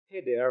Hey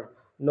there.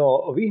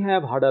 No, we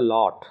have heard a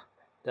lot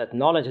that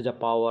knowledge has a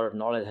power,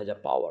 knowledge has a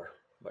power.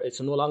 But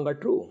it's no longer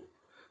true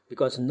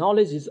because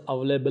knowledge is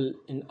available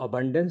in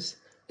abundance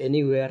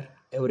anywhere,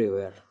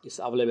 everywhere. It's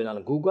available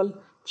on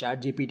Google,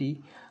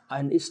 ChatGPT,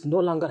 and it's no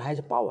longer has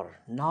a power.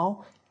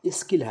 Now,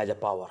 skill has a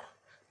power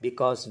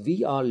because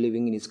we are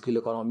living in a skill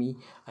economy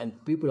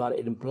and people are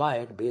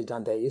employed based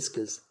on their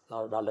skills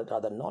rather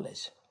than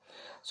knowledge.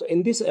 So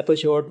in this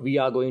episode, we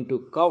are going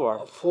to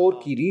cover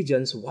four key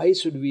reasons why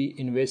should we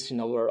invest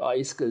in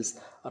our skills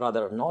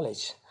rather than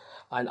knowledge.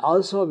 And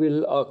also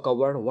we'll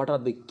cover what are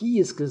the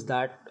key skills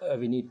that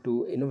we need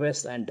to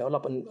invest and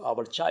develop in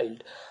our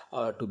child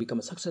to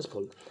become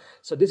successful.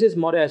 So this is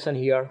Maurya Hassan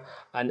here,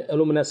 an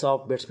alumnus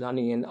of BITS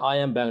Planning in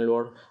IIM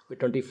Bangalore with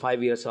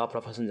 25 years of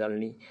professional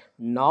journey.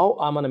 Now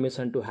I'm on a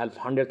mission to help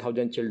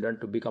 100,000 children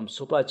to become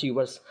super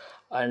achievers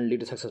and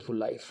lead a successful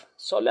life.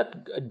 So let's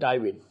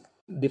dive in.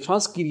 The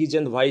first key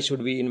reason why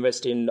should we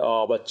invest in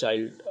our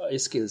child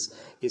skills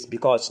is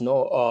because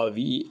no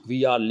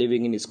we are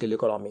living in a skill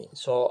economy.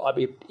 So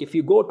if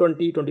you go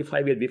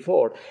 20-25 years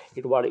before,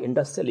 it was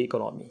industrial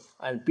economy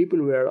and people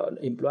were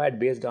employed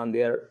based on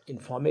their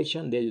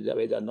information,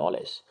 their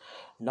knowledge.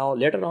 Now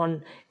later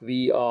on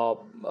we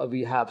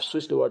have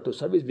switched over to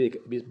service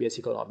based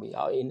economy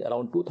in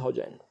around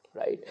 2000,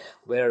 right,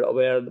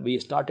 where we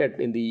started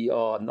in the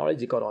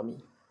knowledge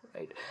economy,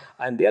 right?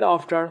 And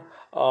thereafter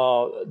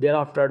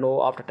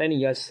no after 10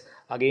 years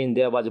again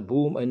there was a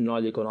boom in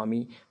knowledge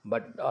economy,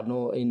 but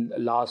no in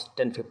last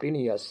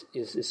 10-15 years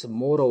is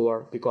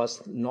moreover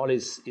because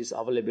knowledge is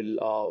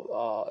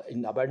available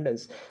in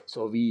abundance,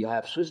 so we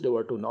have switched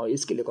over to now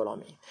skill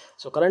economy.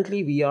 So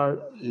currently we are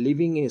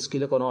living in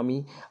skill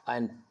economy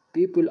and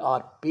people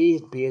are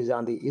paid based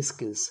on the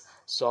skills.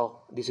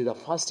 So this is the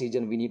first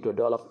reason we need to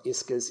develop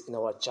skills in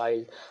our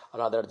child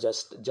rather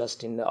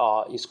just in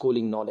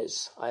schooling knowledge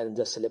and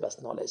just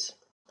syllabus knowledge.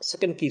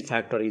 Second key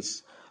factor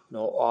is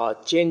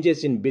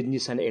changes in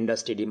business and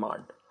industry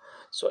demand.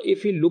 So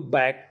if you look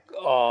back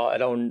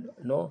around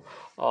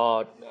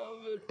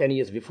 10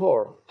 years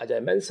before, as I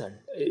mentioned,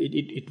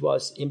 it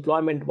was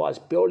employment was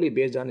purely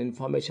based on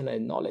information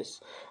and knowledge.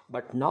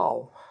 But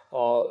now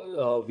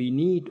we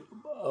need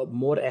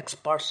more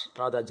experts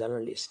rather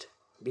journalists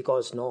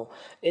because no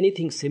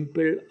anything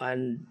simple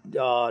and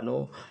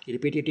no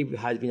repetitive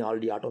has been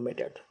already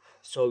automated.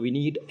 So we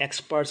need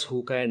experts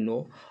who can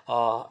know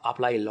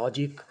apply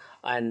logic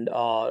and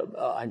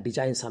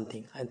design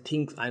something and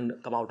think and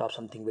come out of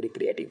something very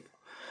creative.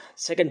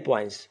 Second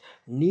point,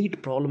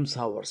 need problem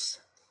solvers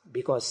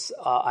because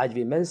as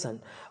we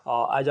mentioned,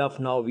 as of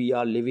now we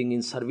are living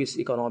in service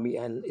economy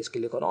and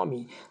skill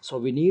economy, so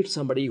we need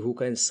somebody who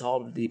can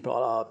solve the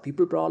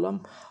people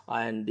problem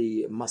and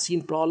the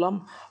machine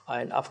problem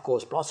and of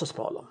course process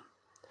problem.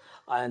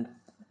 And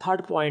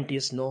third point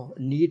is no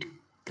need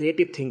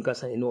creative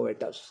thinkers and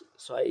innovators.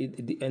 So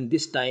in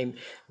this time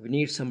we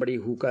need somebody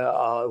who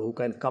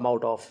can come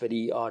out of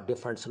very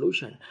different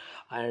solution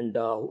and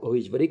who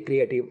is very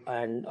creative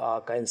and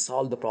can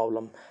solve the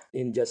problem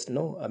in just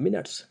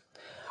minutes.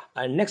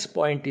 And next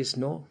point is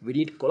no we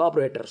need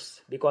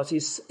collaborators because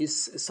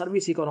it's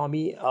service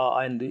economy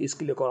and the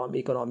skill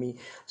economy.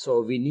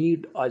 So we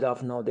need as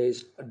of now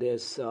there's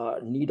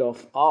need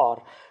of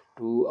R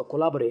to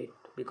collaborate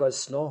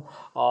because a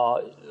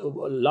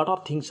lot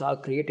of things are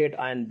created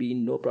and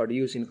being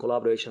produced in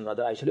collaboration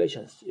rather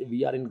isolations.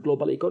 We are in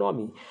global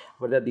economy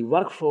where the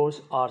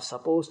workforce are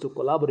supposed to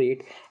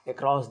collaborate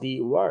across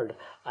the world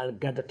and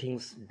get the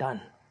things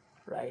done,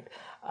 right?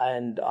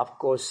 And of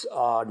course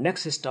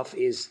next stuff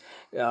is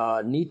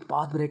need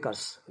path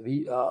breakers.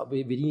 We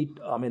need,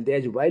 I mean,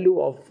 there's value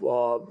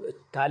of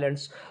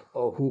talents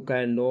who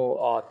can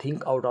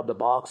think out of the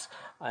box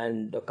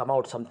and come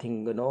out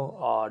something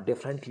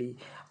differently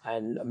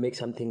and make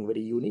something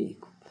very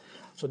unique.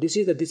 So this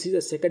is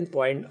the second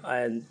point.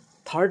 And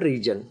third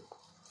reason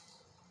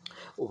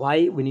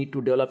why we need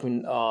to develop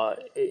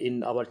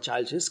in our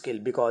child's skill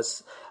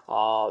because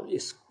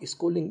is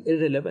schooling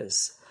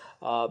irrelevance.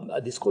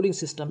 The schooling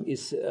system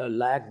is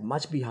lagged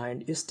much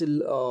behind. Is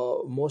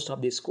still most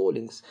of the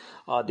schoolings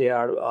they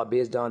are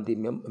based on the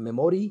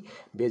memory,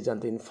 based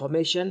on the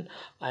information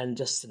and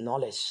just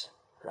knowledge,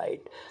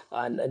 right?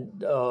 And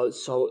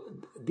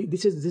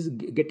this is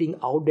getting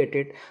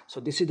outdated. So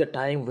this is the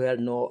time where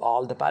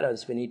all the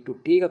parents we need to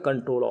take a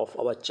control of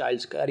our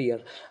child's career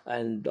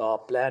and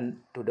plan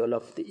to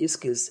develop the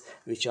skills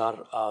which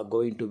are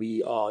going to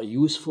be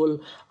useful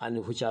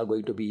and which are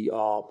going to be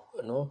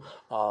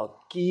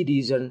key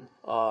reason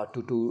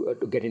to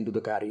get into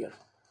the career,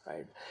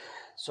 right?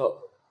 So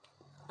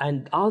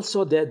and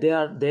also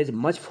there's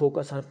much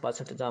focus on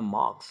percentage of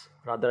marks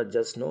rather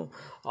just the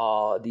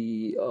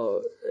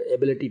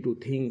ability to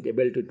think,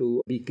 ability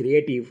to be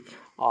creative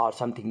or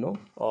something,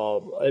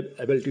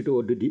 ability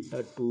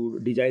to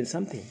design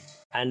something.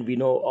 And we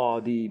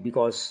know the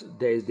because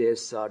there's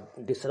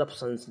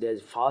disruptions,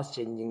 there's fast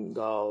changing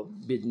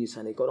business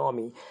and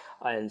economy,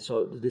 and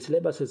so the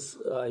syllabus is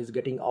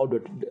getting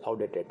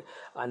outdated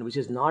and which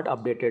is not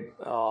updated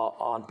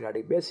on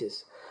periodic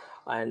basis.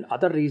 And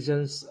other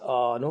reasons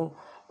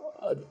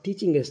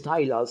teaching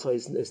style also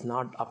is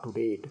not up to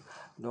date,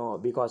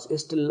 because we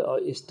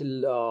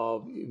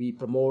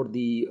promote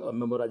the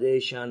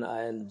memorization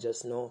and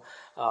just uh,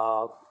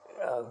 uh,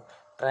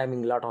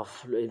 cramming a lot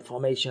of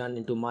information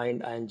into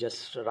mind and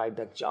just write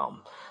the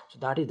exam. So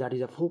that is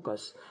a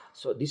focus.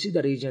 So this is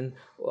the reason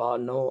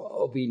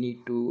no we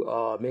need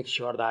to make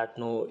sure that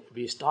no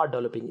we start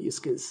developing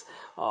skills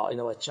in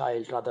our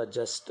child, rather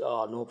just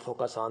no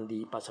focus on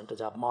the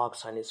percentage of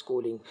marks and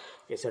schooling,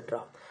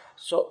 etc.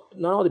 So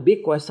now the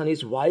big question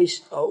is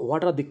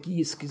what are the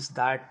key skills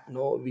that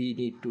no we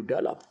need to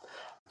develop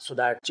so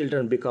that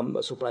children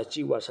become super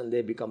achievers and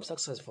they become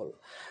successful.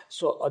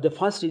 So the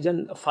first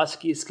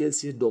key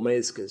skills is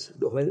domain skills.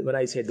 When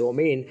I say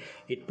domain,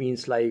 it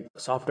means like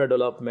software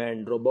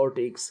development,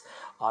 robotics,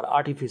 or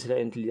artificial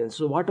intelligence.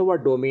 So whatever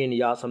domain,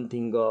 yeah,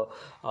 something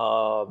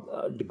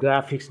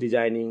graphics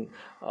designing,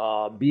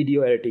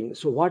 video editing.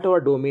 So whatever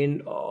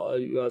domain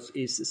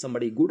is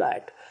somebody good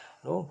at,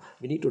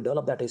 we need to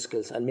develop that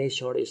skills and make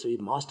sure is we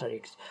master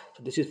it.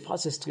 So this is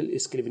first skill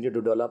we need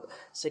to develop.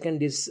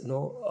 Second is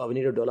we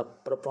need to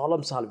develop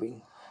problem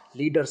solving,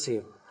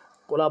 leadership,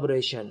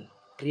 collaboration,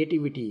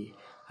 creativity,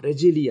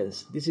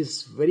 resilience. This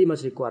is very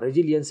much required.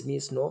 Resilience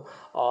means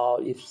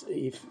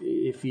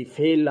if we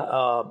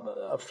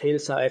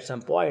fails at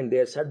some point,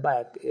 there's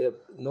setback. A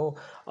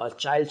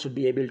child should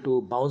be able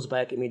to bounce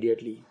back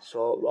immediately.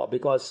 So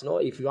because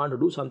if you want to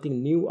do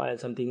something new and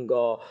something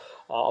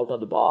out of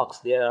the box,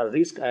 there are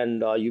risks,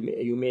 and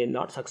you may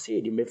not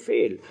succeed, you may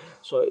fail.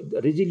 So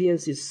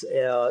resilience is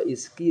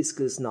key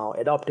skills now.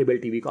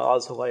 Adaptability, we can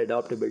also call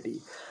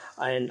adaptability,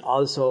 and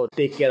also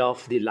take care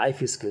of the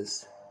life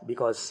skills,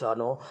 because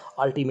no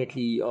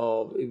ultimately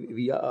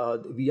we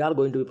are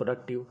going to be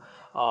productive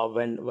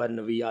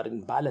when we are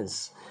in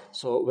balance.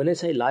 So when I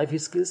say life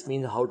skills,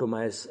 means how to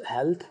manage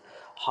health,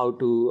 how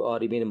to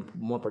remain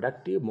more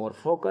productive, more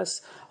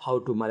focused, how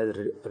to manage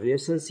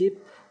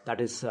relationship, that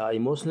is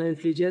emotional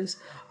intelligence,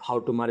 how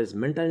to manage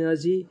mental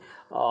energy,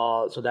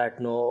 so that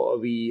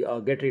we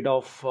get rid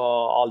of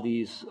all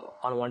these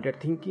unwanted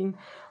thinking,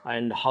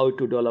 and how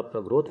to develop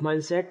a growth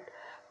mindset.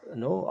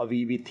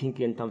 We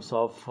think in terms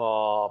of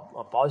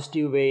a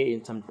positive way,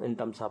 in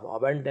terms of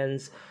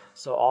abundance,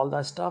 so all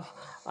that stuff,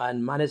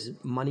 and manage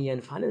money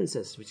and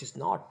finances, which is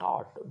not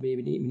taught. We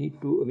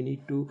need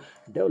to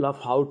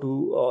develop how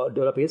to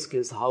develop his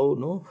skills, how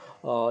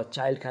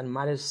child can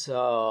manage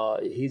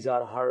his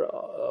or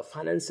her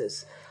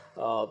finances.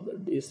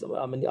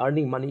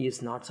 Earning money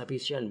is not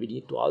sufficient. We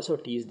need to also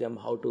teach them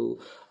how to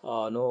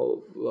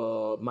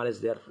manage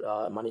their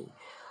money.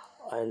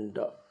 And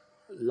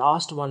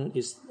last one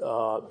is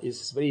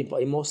very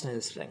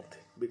emotional strength,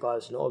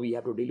 because we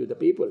have to deal with the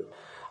people,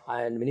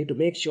 and we need to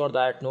make sure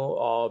that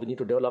we need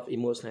to develop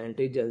emotional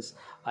intelligence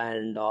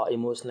and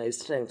emotional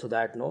strength, so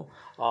that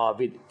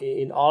with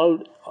in all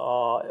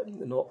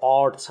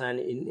odds and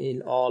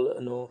in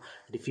all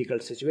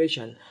difficult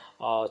situation,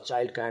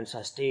 child can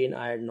sustain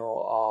and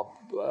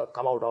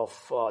come out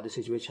of the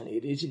situation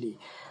easily.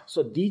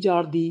 So these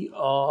are the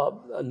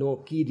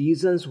key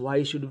reasons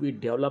why should we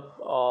develop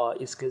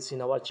skills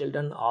in our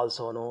children,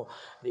 also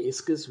the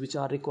skills which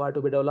are required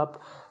to be developed.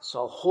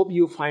 So hope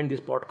you find this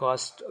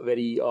podcast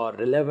very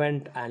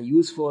relevant and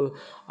useful,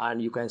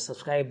 and you can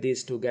subscribe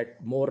this to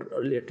get more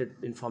related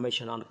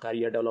information on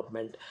career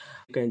development.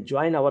 You can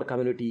join our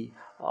community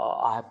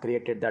I have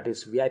created, that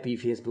is VIP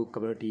Facebook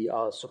community,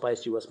 Super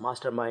Achievers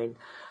Mastermind,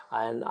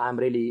 and I'm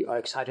really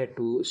excited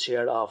to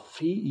share a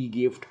free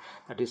e-gift,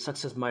 that is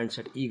Success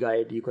Mindset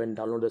e-guide. You can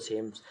download the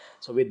same.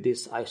 So with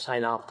this I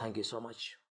sign off. Thank you so much.